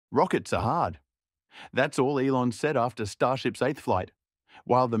Rockets are hard. That's all Elon said after Starship's eighth flight.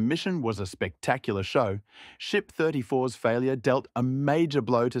 While the mission was a spectacular show, Ship 34's failure dealt a major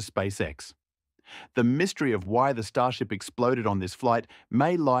blow to SpaceX. The mystery of why the Starship exploded on this flight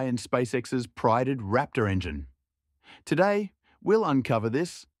may lie in SpaceX's prided Raptor engine. Today, we'll uncover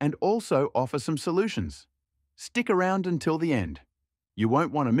this and also offer some solutions. Stick around until the end. You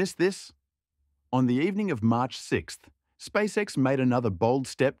won't want to miss this. On the evening of March 6th, SpaceX made another bold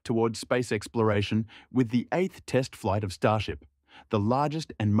step towards space exploration with the eighth test flight of Starship, the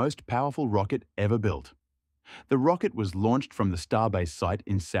largest and most powerful rocket ever built. The rocket was launched from the Starbase site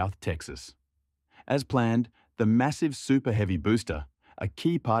in South Texas. As planned, the massive Super Heavy booster, a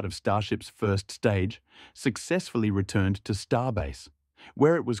key part of Starship's first stage, successfully returned to Starbase,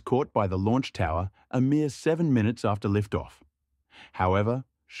 where it was caught by the launch tower a mere 7 minutes after liftoff. However,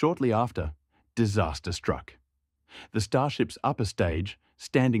 shortly after, disaster struck. The Starship's upper stage,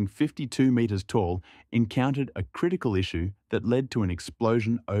 standing 52 meters tall, encountered a critical issue that led to an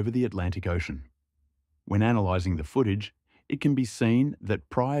explosion over the Atlantic Ocean. When analyzing the footage, it can be seen that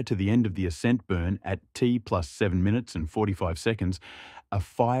prior to the end of the ascent burn at T plus 7 minutes and 45 seconds, a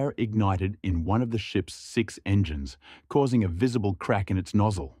fire ignited in one of the ship's 6 engines, causing a visible crack in its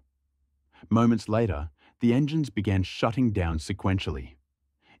nozzle. Moments later, the engines began shutting down sequentially.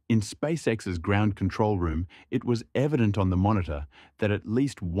 In SpaceX's ground control room, it was evident on the monitor that at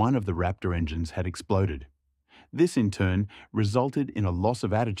least one of the Raptor engines had exploded. This, in turn, resulted in a loss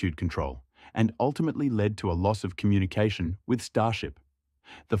of attitude control and ultimately led to a loss of communication with Starship.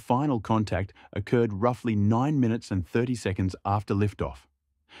 The final contact occurred roughly 9 minutes and 30 seconds after liftoff.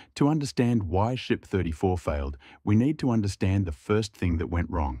 To understand why Ship 34 failed, we need to understand the first thing that went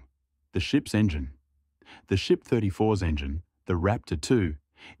wrong: the ship's engine. The Ship 34's engine, the Raptor 2,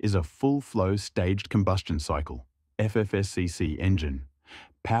 is a full-flow staged combustion cycle, FFSCC engine,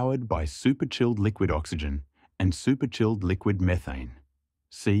 powered by superchilled liquid oxygen and superchilled liquid methane,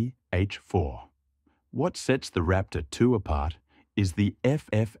 CH4. What sets the Raptor 2 apart is the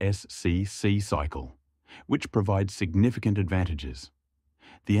FFSCC cycle, which provides significant advantages.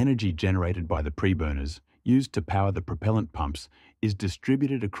 The energy generated by the preburners, used to power the propellant pumps, is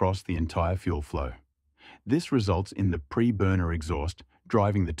distributed across the entire fuel flow. This results in the pre-burner exhaust,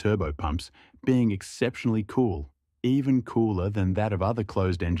 driving the turbo pumps, being exceptionally cool, even cooler than that of other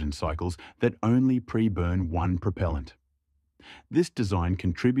closed engine cycles that only pre-burn one propellant. This design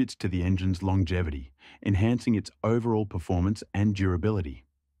contributes to the engine's longevity, enhancing its overall performance and durability.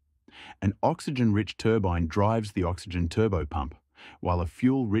 An oxygen-rich turbine drives the oxygen turbo pump, while a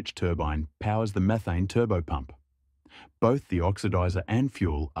fuel-rich turbine powers the methane turbo pump. Both the oxidizer and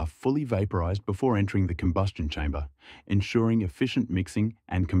fuel are fully vaporized before entering the combustion chamber, ensuring efficient mixing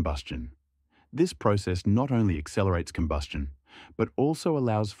and combustion. This process not only accelerates combustion, but also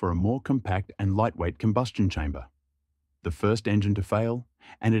allows for a more compact and lightweight combustion chamber. The first engine to fail,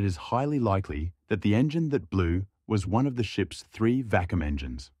 and it is highly likely that the engine that blew was one of the ship's 3 vacuum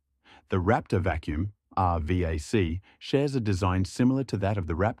engines. The Raptor vacuum, RVAC, shares a design similar to that of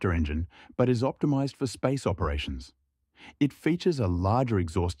the Raptor engine, but is optimized for space operations. It features a larger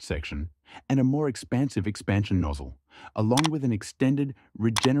exhaust section and a more expansive expansion nozzle, along with an extended,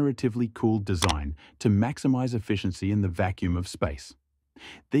 regeneratively cooled design to maximize efficiency in the vacuum of space.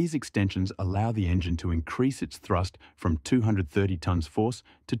 These extensions allow the engine to increase its thrust from 230 tons force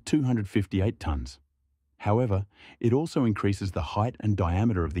to 258 tons. However, it also increases the height and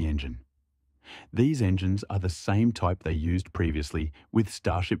diameter of the engine. These engines are the same type they used previously with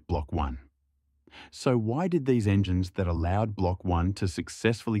Starship Block 1. So why did these engines that allowed Block 1 to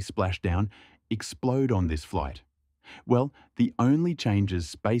successfully splash down explode on this flight? Well, the only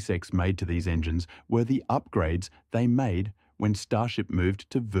changes SpaceX made to these engines were the upgrades they made when Starship moved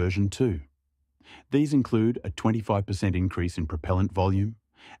to version 2. These include a 25% increase in propellant volume,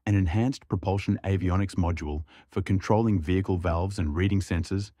 an enhanced propulsion avionics module for controlling vehicle valves and reading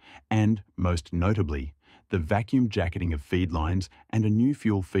sensors, and, most notably, the vacuum jacketing of feed lines and a new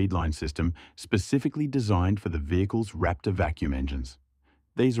fuel feed line system specifically designed for the vehicle's Raptor vacuum engines.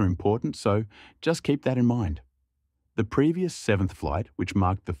 These are important, so just keep that in mind. The previous 7th flight, which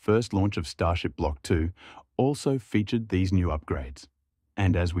marked the first launch of Starship Block 2, also featured these new upgrades.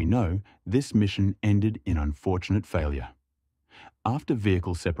 And as we know, this mission ended in unfortunate failure. After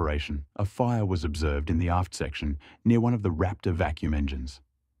vehicle separation, a fire was observed in the aft section near one of the Raptor vacuum engines.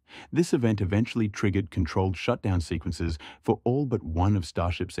 This event eventually triggered controlled shutdown sequences for all but one of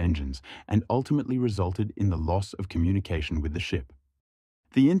Starship's engines and ultimately resulted in the loss of communication with the ship.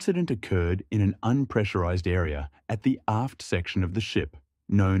 The incident occurred in an unpressurized area at the aft section of the ship,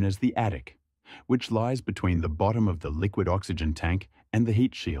 known as the attic, which lies between the bottom of the liquid oxygen tank and the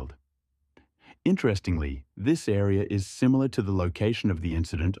heat shield. Interestingly, this area is similar to the location of the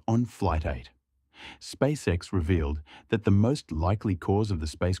incident on Flight 8. SpaceX revealed that the most likely cause of the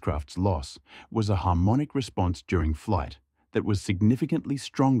spacecraft's loss was a harmonic response during flight that was significantly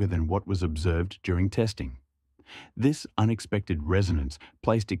stronger than what was observed during testing. This unexpected resonance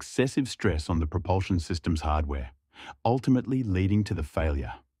placed excessive stress on the propulsion system's hardware, ultimately leading to the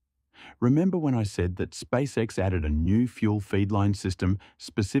failure. Remember when I said that SpaceX added a new fuel feed line system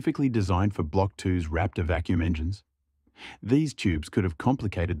specifically designed for Block 2's Raptor vacuum engines? These tubes could have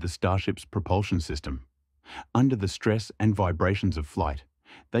complicated the Starship's propulsion system. Under the stress and vibrations of flight,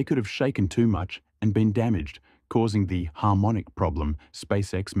 they could have shaken too much and been damaged, causing the harmonic problem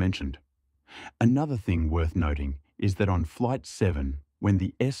SpaceX mentioned. Another thing worth noting is that on Flight 7, when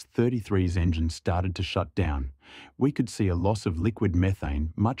the S-33's engine started to shut down, we could see a loss of liquid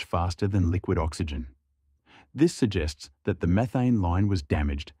methane much faster than liquid oxygen. This suggests that the methane line was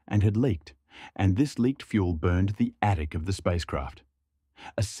damaged and had leaked, and this leaked fuel burned the attic of the spacecraft.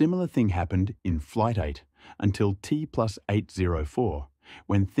 A similar thing happened in Flight 8 until T+804,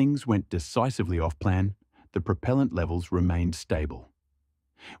 when things went decisively off-plan, the propellant levels remained stable.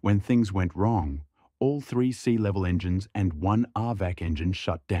 When things went wrong, all 3 sea-level engines and 1 RVAC engine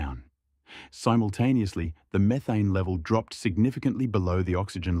shut down. Simultaneously, the methane level dropped significantly below the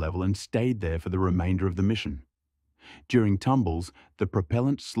oxygen level and stayed there for the remainder of the mission. During tumbles, the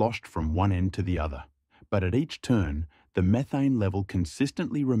propellant sloshed from one end to the other, but at each turn, the methane level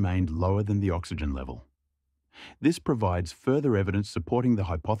consistently remained lower than the oxygen level. This provides further evidence supporting the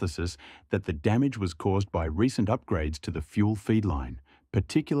hypothesis that the damage was caused by recent upgrades to the fuel feed line,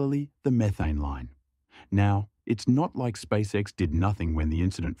 particularly the methane line. Now, it's not like SpaceX did nothing when the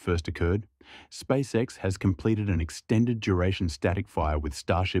incident first occurred. SpaceX has completed an extended duration static fire with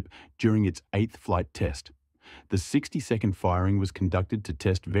Starship during its 8th flight test. The 60-second firing was conducted to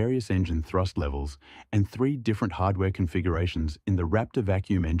test various engine thrust levels and 3 different hardware configurations in the Raptor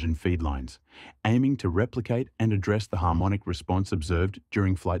vacuum engine feed lines, aiming to replicate and address the harmonic response observed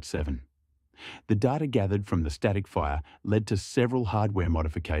during Flight 7. The data gathered from the static fire led to several hardware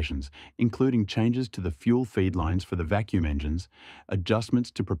modifications, including changes to the fuel feed lines for the vacuum engines,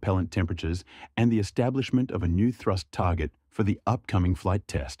 adjustments to propellant temperatures, and the establishment of a new thrust target for the upcoming flight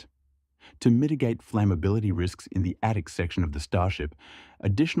test. To mitigate flammability risks in the attic section of the Starship,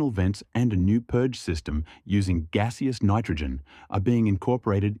 additional vents and a new purge system using gaseous nitrogen are being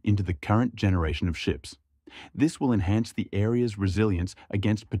incorporated into the current generation of ships. This will enhance the area's resilience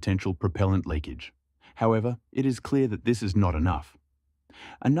against potential propellant leakage. However, it is clear that this is not enough.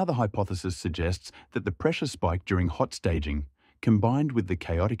 Another hypothesis suggests that the pressure spike during hot staging, combined with the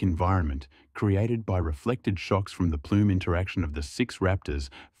chaotic environment created by reflected shocks from the plume interaction of the 6 Raptors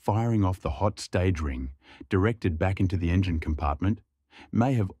firing off the hot stage ring, directed back into the engine compartment,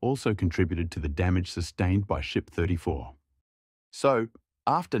 may have also contributed to the damage sustained by Ship 34. So,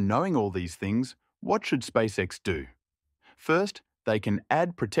 after knowing all these things, what should SpaceX do? First, they can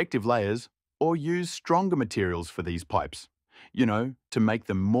add protective layers or use stronger materials for these pipes, to make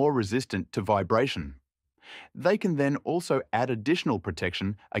them more resistant to vibration. They can then also add additional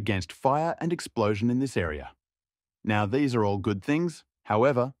protection against fire and explosion in this area. Now, these are all good things.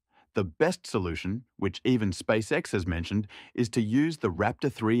 However, the best solution, which even SpaceX has mentioned, is to use the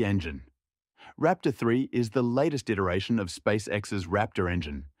Raptor 3 engine. Raptor 3 is the latest iteration of SpaceX's Raptor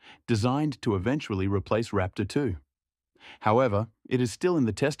engine, designed to eventually replace Raptor 2. However, it is still in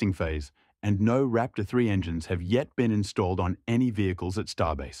the testing phase, and no Raptor 3 engines have yet been installed on any vehicles at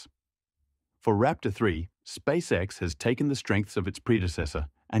Starbase. For Raptor 3, SpaceX has taken the strengths of its predecessor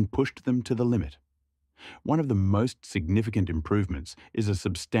and pushed them to the limit. One of the most significant improvements is a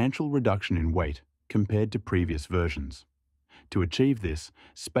substantial reduction in weight compared to previous versions. To achieve this,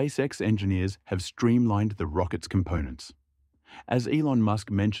 SpaceX engineers have streamlined the rocket's components. As Elon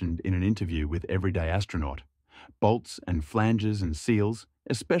Musk mentioned in an interview with Everyday Astronaut, bolts and flanges and seals,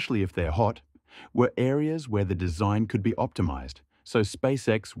 especially if they're hot, were areas where the design could be optimized, so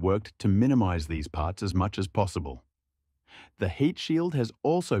SpaceX worked to minimize these parts as much as possible. The heat shield has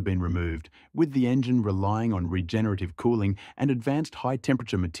also been removed, with the engine relying on regenerative cooling and advanced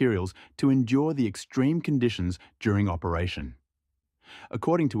high-temperature materials to endure the extreme conditions during operation.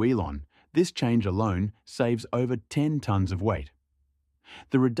 According to Elon, this change alone saves over 10 tons of weight.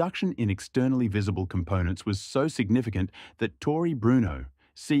 The reduction in externally visible components was so significant that Tory Bruno,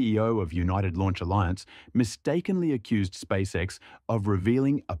 CEO of United Launch Alliance, mistakenly accused SpaceX of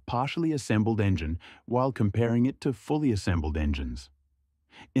revealing a partially assembled engine while comparing it to fully assembled engines.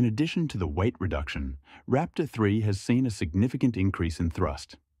 In addition to the weight reduction, Raptor 3 has seen a significant increase in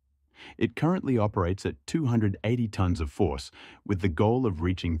thrust. It currently operates at 280 tons of force, with the goal of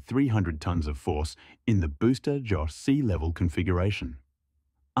reaching 300 tons of force in the booster Josh sea level configuration.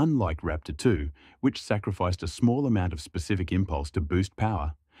 Unlike Raptor 2, which sacrificed a small amount of specific impulse to boost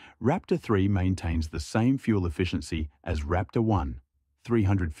power, Raptor 3 maintains the same fuel efficiency as Raptor 1,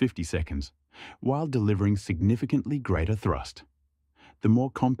 350 seconds, while delivering significantly greater thrust. The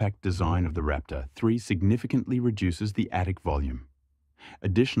more compact design of the Raptor 3 significantly reduces the attic volume.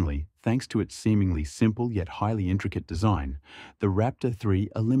 Additionally, thanks to its seemingly simple yet highly intricate design, the Raptor 3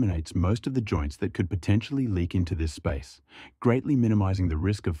 eliminates most of the joints that could potentially leak into this space, greatly minimizing the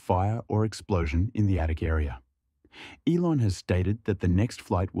risk of fire or explosion in the attic area. Elon has stated that the next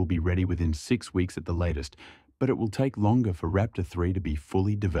flight will be ready within 6 weeks at the latest, but it will take longer for Raptor 3 to be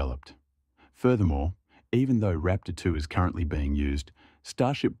fully developed. Furthermore, even though Raptor 2 is currently being used,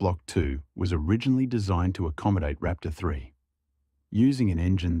 Starship Block 2 was originally designed to accommodate Raptor 3. Using an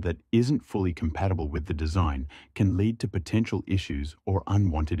engine that isn't fully compatible with the design can lead to potential issues or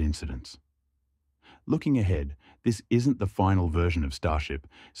unwanted incidents. Looking ahead, this isn't the final version of Starship.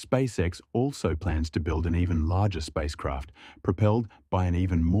 SpaceX also plans to build an even larger spacecraft, propelled by an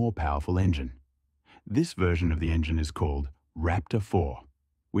even more powerful engine. This version of the engine is called Raptor 4,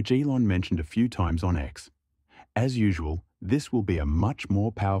 which Elon mentioned a few times on X. As usual, this will be a much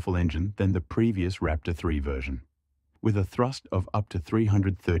more powerful engine than the previous Raptor 3 version, with a thrust of up to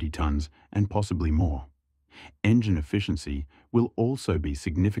 330 tons and possibly more. Engine efficiency will also be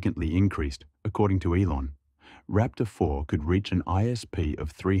significantly increased, according to Elon. Raptor 4 could reach an ISP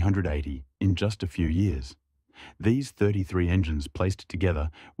of 380 in just a few years. These 33 engines placed together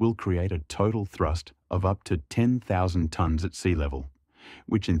will create a total thrust of up to 10,000 tons at sea level,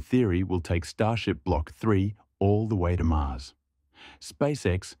 which in theory will take Starship Block 3 all the way to Mars.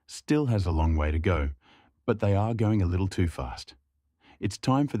 SpaceX still has a long way to go, but they are going a little too fast. It's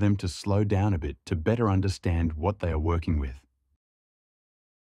time for them to slow down a bit to better understand what they are working with.